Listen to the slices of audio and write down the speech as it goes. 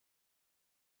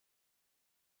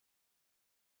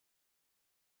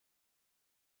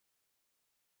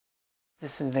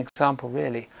This is an example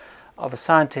really of a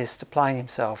scientist applying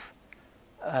himself,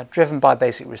 driven by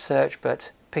basic research,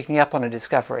 but picking up on a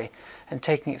discovery and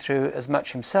taking it through as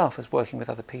much himself as working with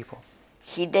other people.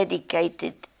 He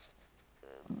dedicated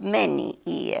many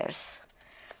years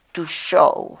to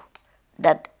show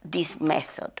that this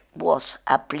method was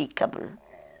applicable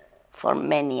for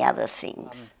many other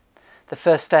things. The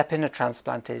first step in a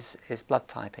transplant is blood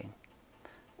typing.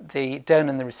 The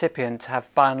donor and the recipient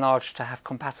have, by and large, to have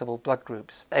compatible blood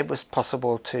groups. It was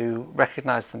possible to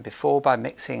recognise them before by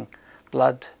mixing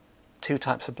blood, two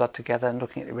types of blood together, and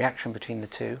looking at the reaction between the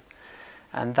two.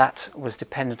 And that was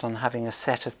dependent on having a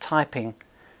set of typing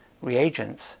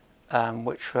reagents,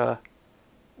 which were,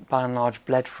 by and large,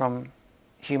 bled from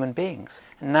human beings.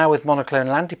 And now with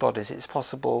monoclonal antibodies, it's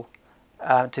possible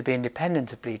to be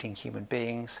independent of bleeding human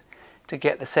beings, to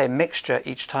get the same mixture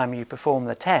each time you perform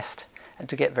the test, and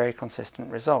to get very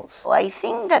consistent results. I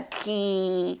think that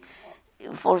he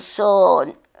foresaw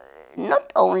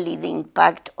not only the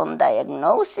impact on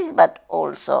diagnosis, but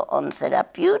also on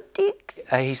therapeutics.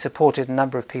 He supported a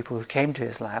number of people who came to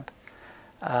his lab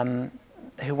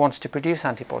who wanted to produce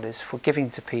antibodies for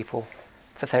giving to people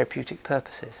for therapeutic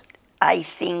purposes. I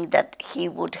think that he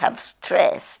would have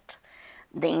stressed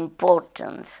the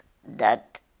importance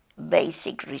that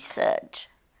basic research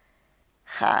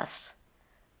has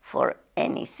for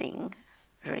anything,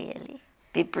 really.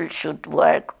 People should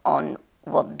work on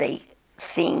what they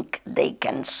think they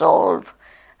can solve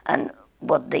and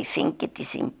what they think it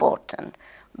is important,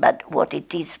 but what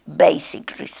it is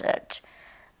basic research,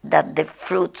 that the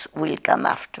fruits will come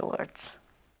afterwards.